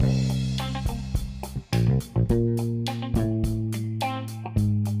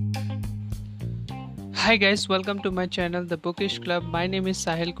Hi guys, welcome to my channel The Bookish Club. My name is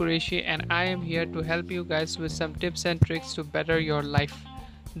Sahil Qureshi and I am here to help you guys with some tips and tricks to better your life.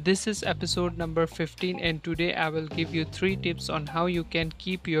 This is episode number 15 and today I will give you 3 tips on how you can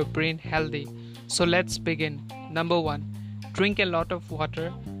keep your brain healthy. So let's begin. Number 1. Drink a lot of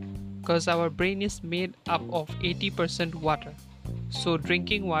water because our brain is made up of 80% water. So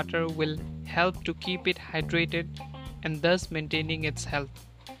drinking water will help to keep it hydrated and thus maintaining its health.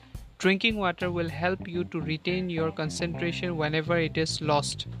 Drinking water will help you to retain your concentration whenever it is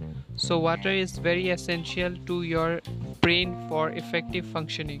lost. So water is very essential to your brain for effective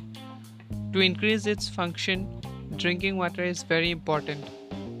functioning. To increase its function, drinking water is very important.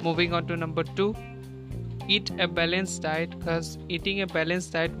 Moving on to number 2, eat a balanced diet because eating a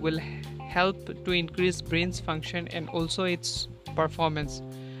balanced diet will help to increase brain's function and also its performance.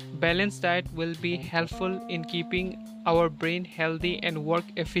 Balanced diet will be helpful in keeping our brain healthy and work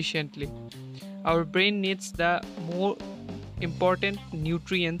efficiently. Our brain needs the more important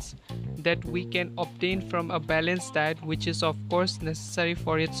nutrients that we can obtain from a balanced diet, which is of course necessary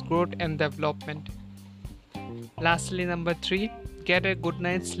for its growth and development. Lastly, number 3, get a good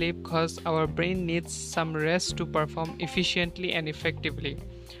night's sleep because our brain needs some rest to perform efficiently and effectively.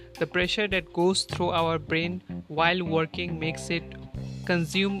 The pressure that goes through our brain while working makes it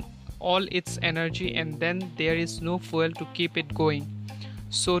consume all its energy and then there is no fuel to keep it going.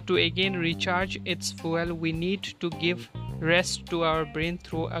 So to again recharge its fuel, we need to give rest to our brain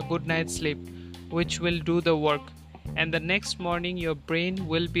through a good night's sleep, which will do the work. And the next morning your brain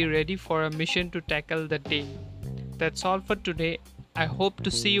will be ready for a mission to tackle the day. That's all for today. I hope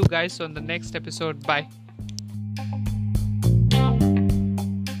to see you guys on the next episode. Bye.